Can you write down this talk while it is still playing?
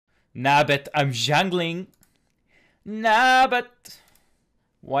Nah, but I'm jungling. Nah, but...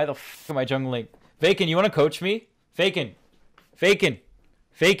 Why the f am I jungling? Vakin, you want to coach me? Vakin. Vakin.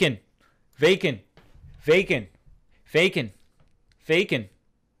 Vakin. Vakin. Vakin. Vakin. Vakin.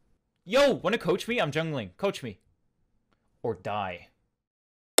 Yo, want to coach me? I'm jungling. Coach me. Or die.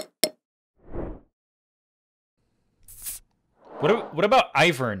 What about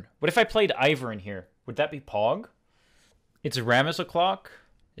Ivern? What if I played Ivern here? Would that be Pog? It's Rammus o'clock.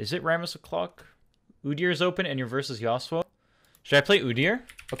 Is it Rammus o'clock? Udyr is open and your versus Yasuo. Should I play Udyr?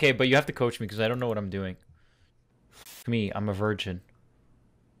 Okay, but you have to coach me because I don't know what I'm doing. Me, I'm a virgin.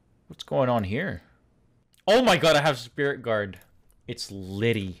 What's going on here? Oh my god, I have Spirit Guard. It's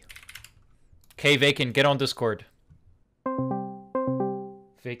Liddy. Okay, Vakin, get on Discord.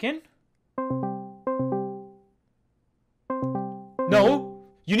 Vakin? No!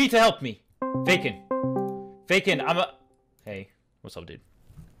 You need to help me! Vakin. Vakin, I'm a... Hey, what's up, dude?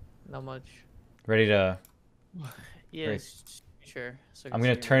 Not much. Ready to... Yes, sure. So I'm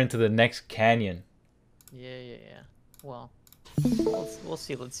gonna turn into the next Canyon. Yeah. Well, we'll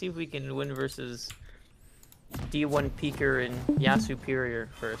see. Let's see if we can win versus D1 Peaker and Yasuo Superior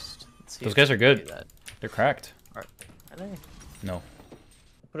first. Let's see. Those guys are good. They're cracked. Are they? No.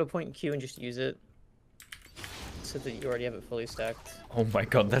 Put a point in Q and just use it. So that you already have it fully stacked. Oh my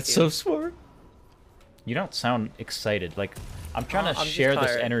god, that's so smart. You don't sound excited. Like, I'm trying to share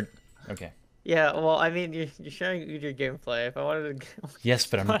this energy. Okay. Yeah, well, I mean, you're sharing Udyr gameplay. If I wanted to... Yes,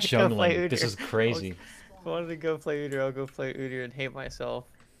 but I'm jungling. This is crazy. If I wanted to go play Udyr, I'll go play Udyr and hate myself.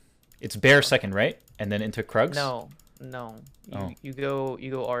 It's bear second, right? And then into Krugs? No. You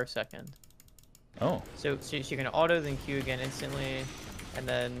go R second. Oh. So you're gonna auto, then Q again instantly, and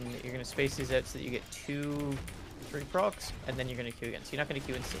then you're gonna space these out so that you get 3 procs, and then you're gonna Q again. So you're not gonna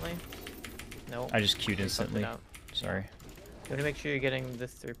Q instantly. No. I just Q'd instantly. Sorry. You want to make sure you're getting the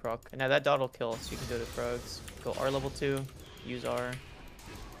 3 proc. And now that dot will kill, so you can go to Krugs. Go R level 2, use R, and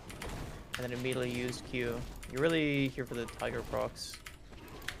then immediately use Q. You're really here for the Tiger procs,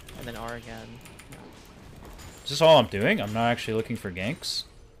 and then R again. Is this all I'm doing? I'm not actually looking for ganks?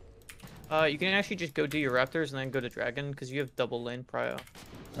 You can actually just go do your Raptors and then go to Dragon, because you have double lane prio.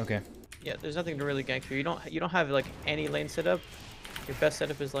 Okay. Yeah, there's nothing to really gank for. You don't have like any lane setup. Your best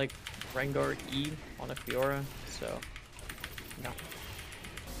setup is like Rengar E on a Fiora, so no. You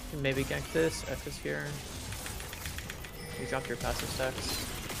can maybe gank this, F is here. You drop your passive stacks,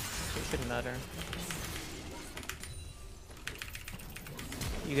 so it shouldn't matter.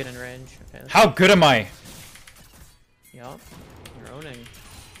 You get in range. Okay. How good am I? Yup, you're owning.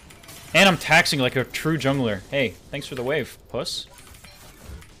 And I'm taxing like a true jungler. Hey, thanks for the wave, puss.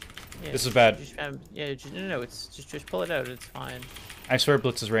 Yeah, this is bad. No, it's just pull it out. It's fine. I swear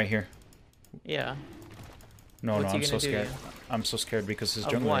Blitz is right here. Yeah. No, I'm so scared. I'm so scared because his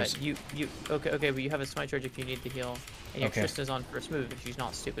jungler is... Okay, but you have a smite charge if you need to heal. And your Trista's on first move if she's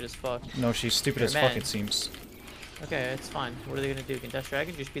not stupid as fuck. No, she's stupid as fuck, it seems. Okay, it's fine. What are they gonna do? Can Dash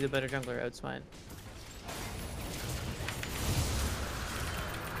Dragon just be the better jungler, outsmite?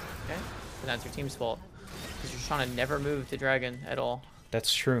 Okay, and that's your team's fault. Because you're trying to never move to Dragon at all.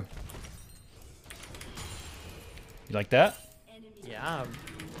 That's true. You like that? Yeah, I'm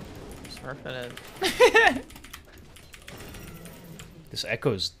smurfing it. This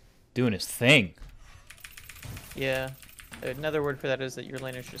Echo's doing his thing. Yeah. Another word for that is that your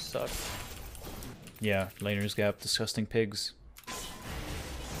laners just suck. Yeah, laners gap, disgusting pigs.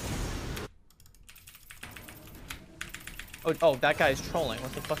 Oh, that guy's trolling.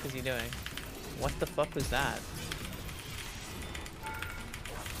 What the fuck is he doing? What the fuck was that?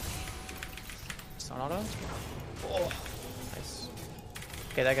 Stun auto? Oh, nice.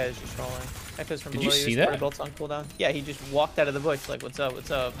 Okay, that guy's just trolling. Echoes from Did below you see that? Belts on cooldown. Yeah, he just walked out of the bush like, what's up,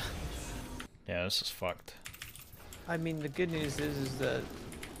 what's up? Yeah, this is fucked. I mean, the good news is that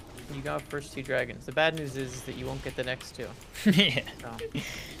you got first 2 dragons. The bad news is that you won't get the next 2. Yeah. So.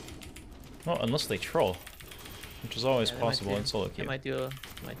 Well, unless they troll, which is always possible in solo queue. They might do a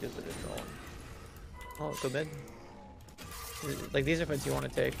bit of trolling. Oh, go mid. Like, these are fights you want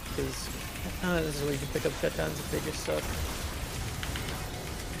to take, because this is where you can pick up shutdowns if they just suck.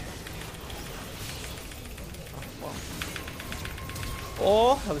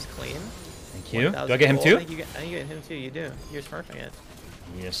 Oh, that was clean. Thank you. Do I get him too? I think you get him too. You do. You're smurfing it.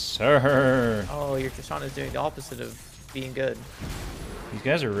 Yes, sir. Oh, your Tristana is doing the opposite of being good. These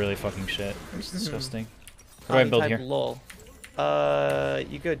guys are really fucking shit. It's disgusting. What do I build here? Lol.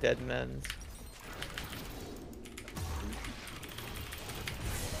 You go dead men.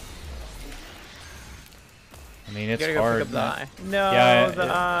 I mean, it's you gotta hard. Go pick up the eye. No, yeah, the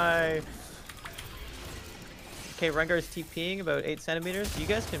eye. Okay, Rengar's TPing about 8 centimeters. You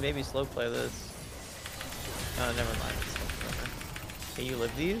guys can maybe slow play this. Oh, never mind. Can you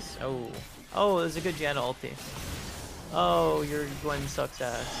live these? Oh. Oh, there's a good Janna ulti. Oh, your Gwen sucks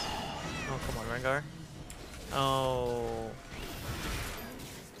ass. Oh, come on, Rengar. Oh.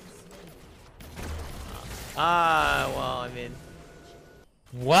 Ah, well, I mean...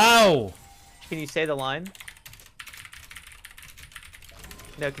 Wow! Can you say the line?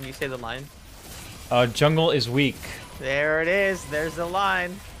 No, can you say the line? Jungle is weak. There it is. There's the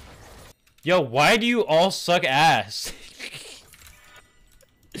line. Yo, why do you all suck ass?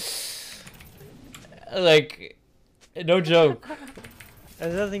 Like, no joke.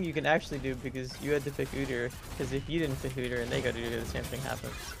 There's nothing you can actually do because you had to pick Udyr. Because if you didn't pick Udyr and they got Udyr, the same thing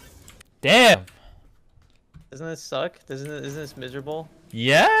happens. Damn. Doesn't this suck? Isn't this miserable?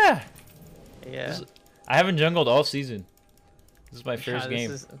 Yeah. Yeah. I haven't jungled all season. This is my first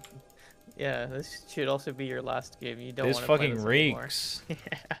game. Yeah, this should also be your last game. You don't This want to play fucking this reeks.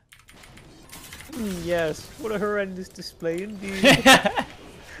 yeah. Yes, what a horrendous display indeed.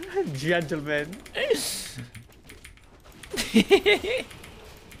 Gentlemen.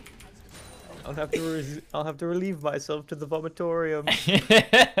 I'll have to relieve myself to the vomitorium.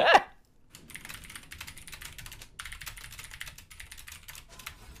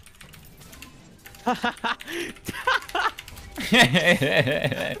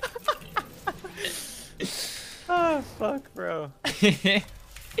 Oh fuck, bro.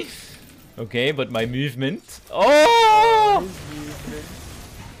 Okay, but my movement. Oh! His movement.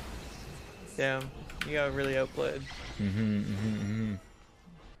 Damn, you got really outplayed.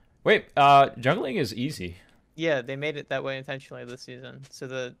 Wait, jungling is easy. Yeah, they made it that way intentionally this season, so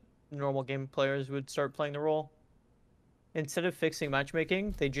the normal game players would start playing the role. Instead of fixing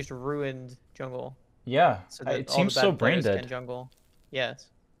matchmaking, they just ruined jungle. Yeah, So that it all seems the bad so brain players dead. can jungle. Yes.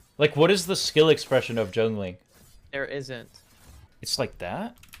 Like, what is the skill expression of jungling? There isn't. It's like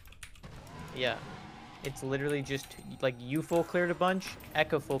that? Yeah. It's literally just like you full cleared a bunch,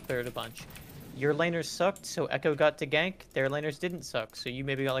 Echo full cleared a bunch. Your laners sucked, so Echo got to gank. Their laners didn't suck, so you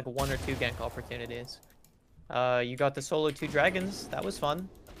maybe got like 1 or 2 gank opportunities. You got the solo 2 dragons. That was fun.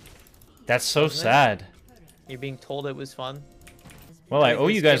 That's so Wasn't it? sad. You're being told it was fun. Well, I think owe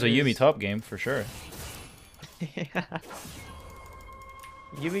this you guys a game Yumi is- top game for sure.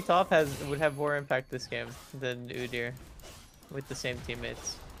 Yumi top would have more impact this game than Udyr with the same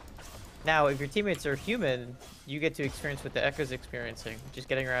teammates. Now, if your teammates are human, you get to experience what the Echo's experiencing, just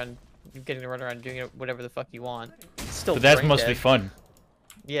getting to run around doing whatever the fuck you want. It's still But that brain must be dead. fun.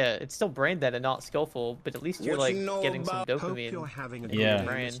 Yeah, it's still brain dead and not skillful, but at least you're like getting some dopamine. Yeah.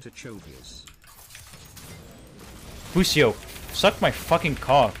 Brain. Busio, suck my fucking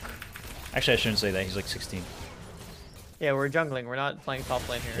cock. Actually, I shouldn't say that. He's like 16. Yeah, we're jungling. We're not playing top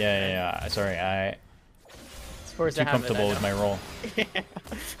lane here. Yeah. Sorry, I'm Sports too comfortable with my role.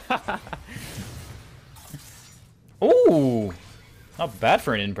 Ooh, not bad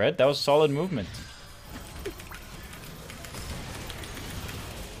for an inbred. That was solid movement.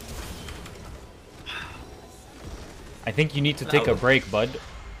 I think you need to take a break, bud.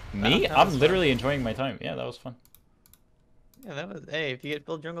 Me? that I'm was literally enjoying my time. Yeah, that was fun. Yeah, that was. Hey, if you get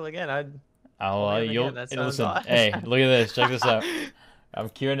full jungle again, I'd. You'll again, that sounds listen. odd. Hey, look at this. Check this out. I'm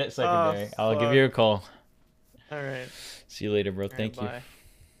queuing it secondary. I'll give you a call. All right. See you later, bro. All right, Thank you.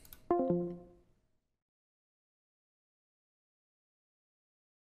 bye.